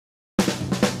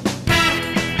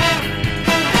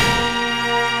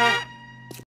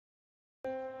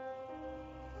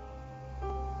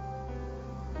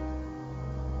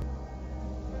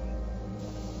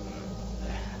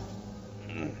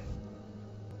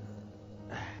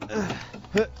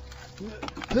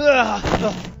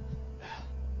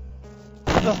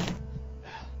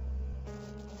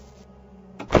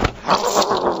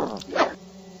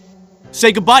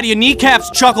Say goodbye to your kneecaps,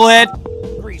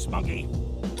 chucklehead! Grease monkey.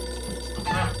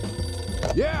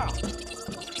 Yeah!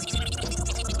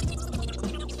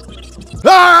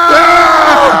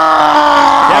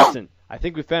 Captain, I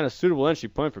think we found a suitable entry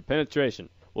point for penetration.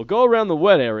 We'll go around the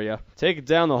wet area, take it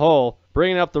down the hole,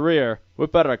 bring it up the rear,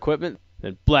 whip out our equipment,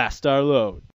 then blast our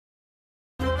load.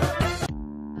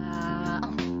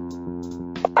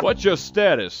 What's your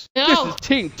status? No. This is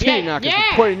Team T-Knockers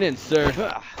reporting in, sir.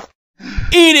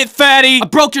 Eat it, fatty! I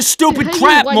broke your stupid Hey,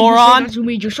 crap, why moron! You say that to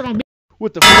me, you son of a bitch?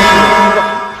 What the fuck are you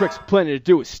fucking pricks planning to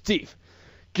do with Steve?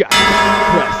 God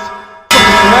Christ.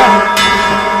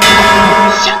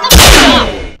 Shut the fuck up!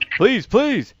 Please,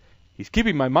 please. He's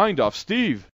keeping my mind off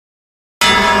Steve.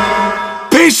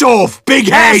 Peace off, big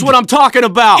head! That's what I'm talking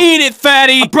about! Eat it,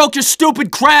 fatty! I broke your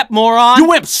stupid crap, moron!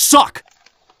 You imps suck!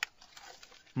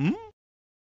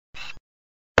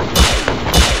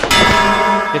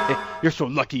 You're so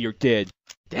lucky you're dead.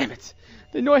 Damn it.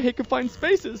 They know I hate confined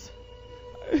spaces.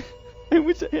 I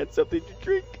wish I had something to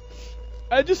drink.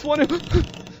 I just want to...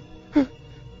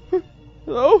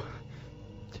 Hello?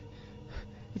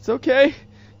 It's okay.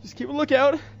 Just keep a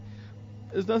lookout.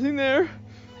 There's nothing there.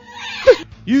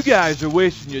 You guys are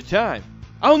wasting your time.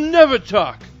 I'll never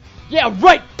talk. Yeah,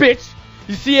 right, bitch!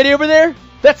 You see Eddie over there?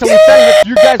 That's how we found that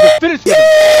you guys are finished with him.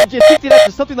 Did you think that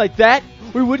after something like that,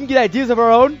 we wouldn't get ideas of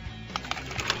our own?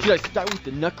 Should I start with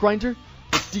the nut grinder,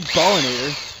 the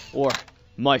deballinator, or,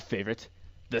 my favorite,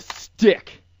 the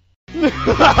stick? Is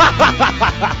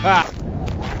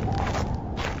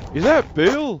that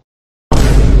Bill?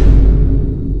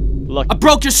 Lucky. I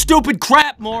broke your stupid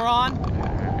crap, moron!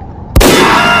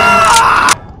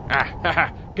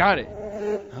 Got it.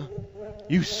 Huh?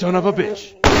 You son of a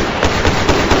bitch.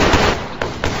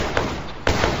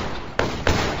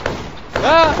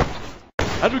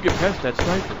 How'd we get past that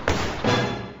sniper?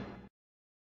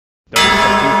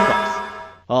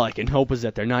 All I can hope is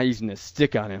that they're not using a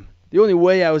stick on him. The only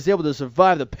way I was able to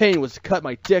survive the pain was to cut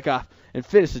my dick off and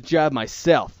finish the job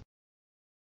myself.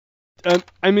 I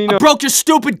broke your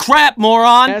stupid crap,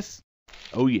 moron! Yes.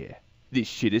 Oh yeah, this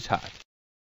shit is hot.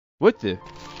 What the?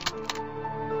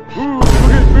 Ooh, look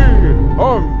at me!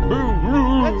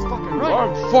 That's fucking right.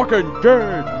 I'm fucking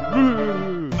dead!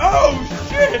 Oh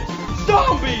shit!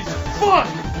 Zombies! Fuck!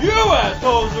 You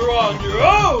assholes are on your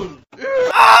own!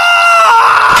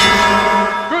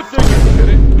 Good thing you did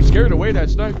it. We scared away that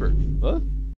sniper. Huh?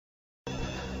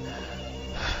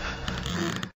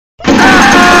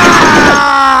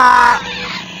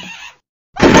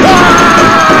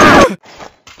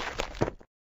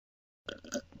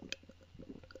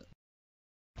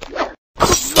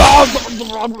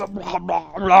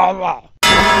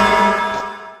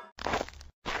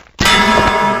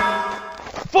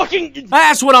 Fucking...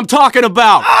 That's what I'm talking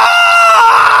about!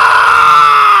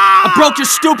 I broke your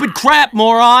stupid crap,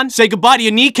 moron! Say goodbye to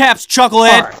your kneecaps,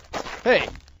 chucklehead! Right. Hey,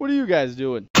 what are you guys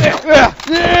doing? Scream for me,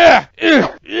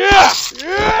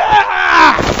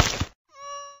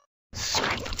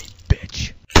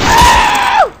 bitch.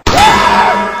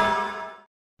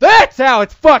 That's how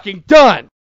it's fucking done!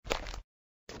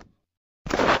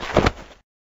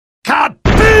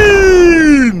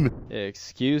 Kaboom!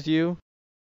 Excuse you?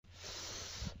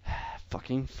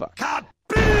 Fucking fuck.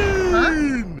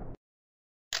 Kaboom!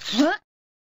 What?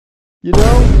 You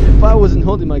know, if I wasn't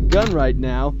holding my gun right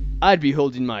now, I'd be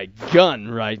holding my gun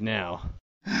right now.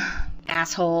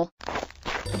 Asshole.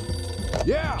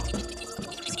 Yeah!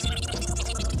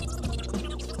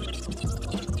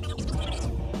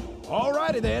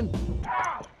 Alrighty then.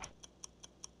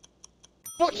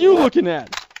 Fuck you looking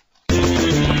at?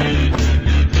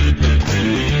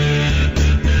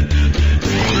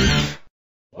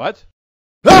 What?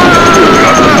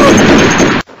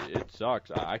 It sucks.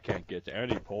 I can't get to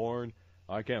any porn.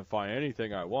 I can't find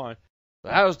anything I want.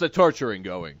 How's the torturing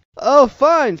going? Oh,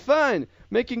 fine, fine.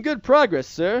 Making good progress,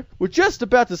 sir. We're just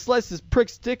about to slice this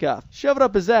prick's dick off, shove it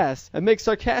up his ass, and make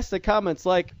sarcastic comments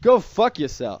like, go fuck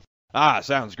yourself. Ah,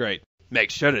 sounds great. Make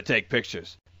sure to take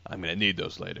pictures. I'm gonna need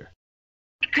those later.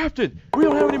 Captain, we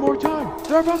don't have any more time.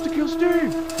 They're about to kill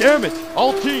Steve. Damn it.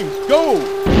 All teams, go.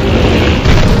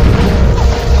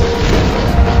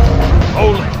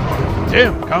 Holy.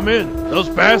 Tim, come in. Those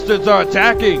bastards are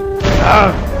attacking.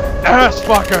 Ass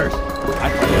fuckers.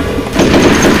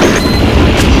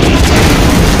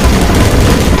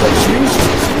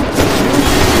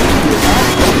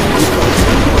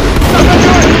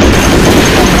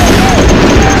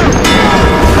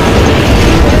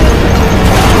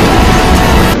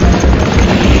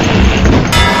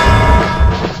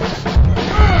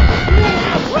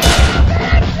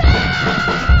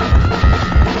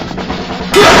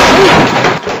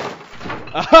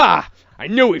 I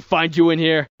knew we'd find you in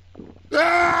here.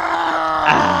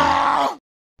 I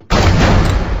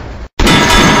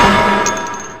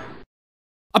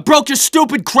broke your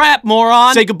stupid crap,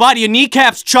 moron! Say goodbye to your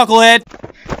kneecaps, chucklehead!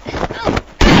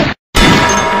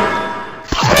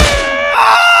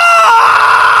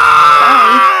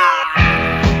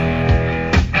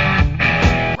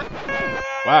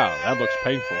 Wow, that looks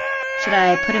painful. Should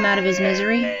I put him out of his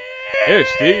misery? Here,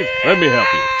 Steve, let me help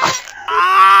you.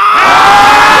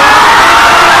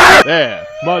 There,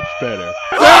 much better.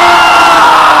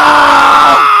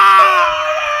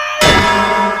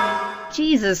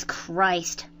 Jesus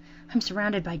Christ. I'm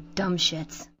surrounded by dumb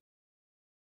shits.